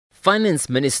Finance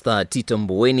Minister Tito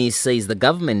Mboweni says the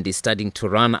government is starting to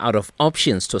run out of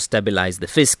options to stabilize the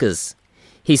fiscus.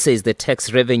 He says the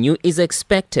tax revenue is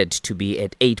expected to be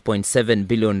at 8.7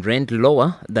 billion rand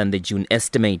lower than the June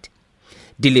estimate.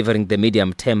 Delivering the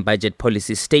medium-term budget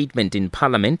policy statement in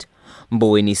Parliament,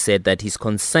 Mboweni said that he's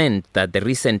concerned that the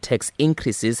recent tax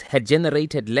increases had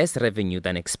generated less revenue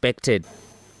than expected.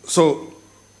 So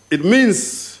it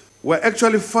means we're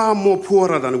actually far more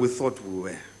poorer than we thought we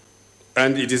were.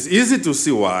 And it is easy to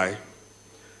see why.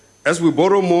 As we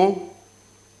borrow more,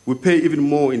 we pay even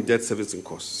more in debt servicing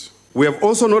costs. We have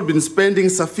also not been spending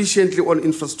sufficiently on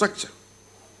infrastructure,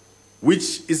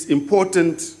 which is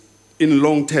important in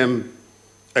long-term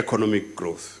economic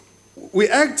growth. We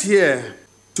act here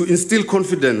to instill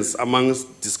confidence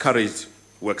amongst discouraged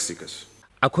work seekers.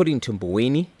 According to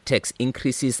Mboweni, tax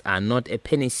increases are not a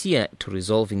panacea to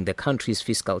resolving the country's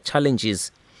fiscal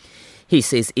challenges. He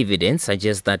says evidence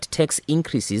suggests that tax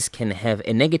increases can have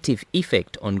a negative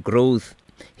effect on growth.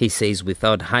 He says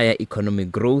without higher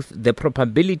economic growth, the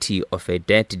probability of a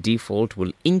debt default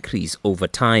will increase over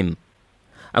time.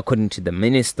 According to the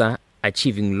minister,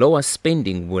 achieving lower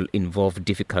spending will involve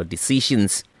difficult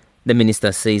decisions. The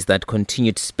minister says that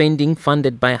continued spending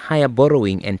funded by higher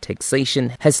borrowing and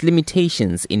taxation has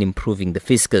limitations in improving the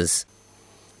fiscus.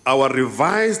 Our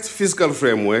revised fiscal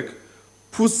framework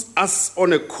puts us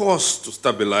on a course to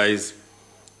stabilize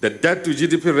the debt to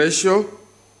GDP ratio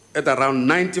at around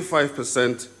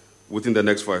 95% within the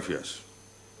next 5 years.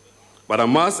 But I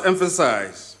must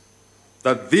emphasize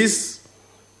that this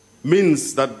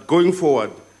means that going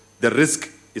forward, the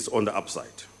risk is on the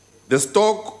upside. The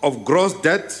stock of gross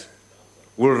debt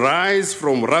will rise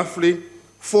from roughly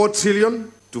 4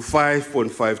 trillion to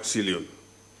 5.5 trillion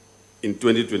in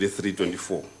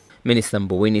 2023-24. Minister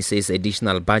Mboweni says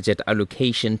additional budget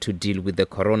allocation to deal with the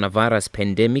coronavirus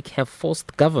pandemic have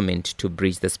forced government to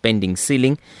breach the spending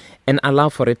ceiling and allow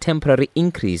for a temporary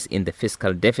increase in the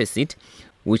fiscal deficit,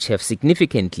 which have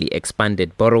significantly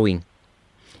expanded borrowing.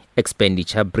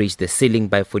 Expenditure breached the ceiling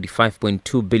by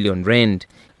 45.2 billion rand.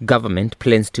 Government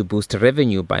plans to boost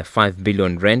revenue by 5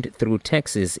 billion rand through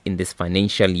taxes in this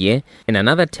financial year, and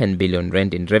another 10 billion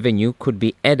rand in revenue could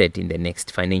be added in the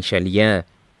next financial year.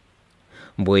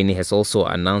 Mboweni has also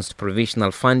announced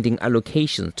provisional funding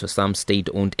allocations to some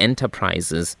state-owned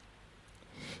enterprises.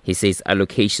 He says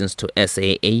allocations to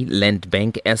SAA, Land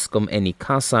Bank, Eskom and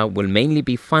ICASA will mainly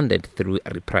be funded through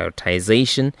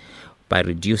reprioritization by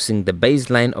reducing the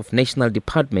baseline of national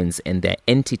departments and their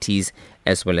entities,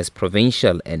 as well as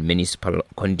provincial and municipal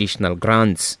conditional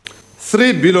grants.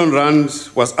 3 billion rand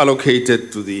was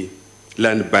allocated to the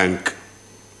Land Bank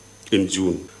in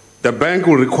June. The bank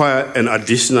will require an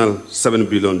additional 7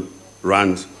 billion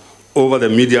rand over the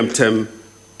medium term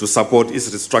to support its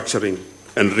restructuring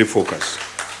and refocus.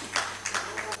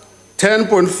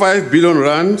 10.5 billion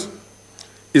rand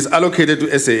is allocated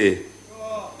to SAA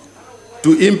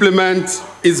to implement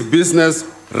its business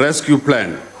rescue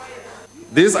plan.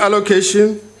 This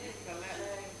allocation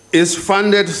is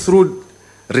funded through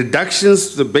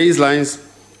reductions to the baselines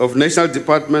of national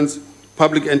departments,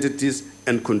 public entities,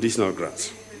 and conditional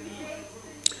grants.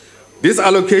 This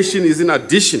allocation is in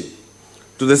addition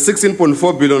to the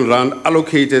 16.4 billion rand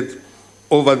allocated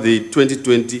over the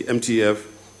 2020 MTF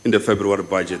in the February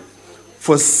budget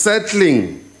for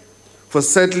settling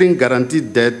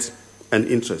guaranteed debt and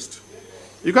interest.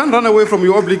 You can't run away from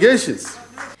your obligations.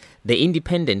 The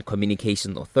Independent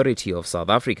Communication Authority of South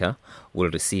Africa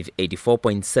will receive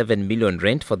 84.7 million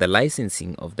rand for the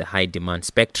licensing of the high-demand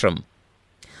spectrum.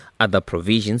 Other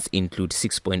provisions include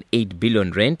 6.8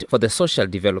 billion rand for the Social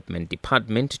Development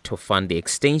Department to fund the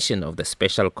extension of the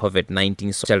special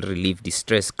COVID-19 social relief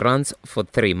distress grants for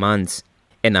 3 months.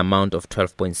 An amount of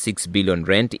 12.6 billion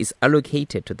rand is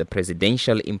allocated to the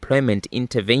Presidential Employment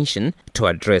Intervention to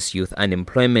address youth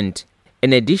unemployment.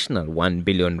 An additional 1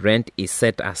 billion rand is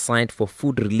set aside for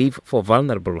food relief for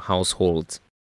vulnerable households.